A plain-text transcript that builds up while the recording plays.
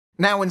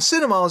Now in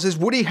cinemas is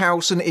Woody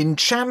Harrelson in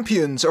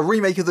Champions, a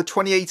remake of the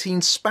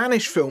 2018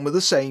 Spanish film with the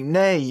same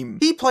name.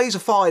 He plays a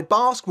fired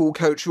basketball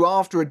coach who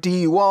after a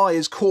DUI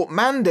is caught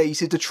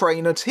mandated to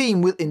train a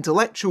team with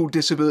intellectual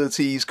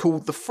disabilities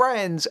called the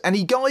Friends, and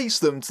he guides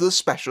them to the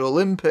Special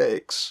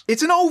Olympics.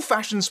 It's an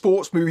old-fashioned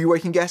sports movie where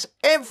you can guess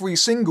every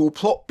single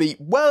plot beat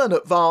well in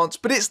advance,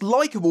 but it's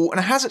likeable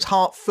and has its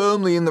heart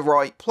firmly in the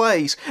right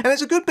place, and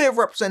it's a good bit of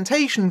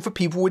representation for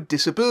people with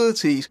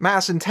disabilities.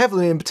 Madison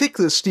Tevlin in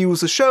particular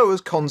steals the show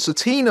as Concertino,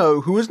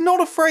 who is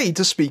not afraid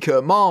to speak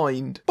her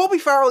mind. Bobby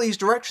Farrelly's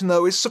direction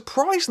though is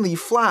surprisingly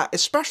flat,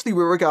 especially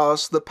with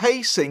regards to the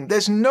pacing.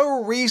 There's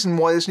no reason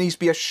why this needs to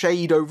be a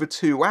shade over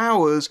 2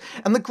 hours,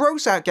 and the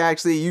gross out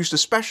gags that he used to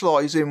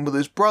specialise in with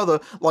his brother,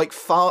 like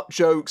fart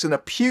jokes and a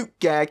puke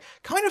gag,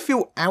 kind of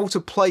feel out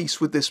of place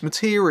with this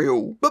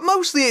material. But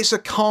mostly it's a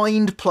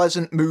kind,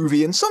 pleasant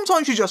movie, and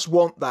sometimes you just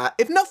want that.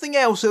 If nothing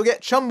else, you'll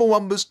get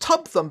Chumbawamba's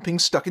tub thumping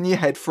stuck in your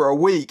head for a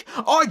week.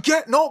 I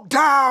get knocked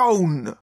down!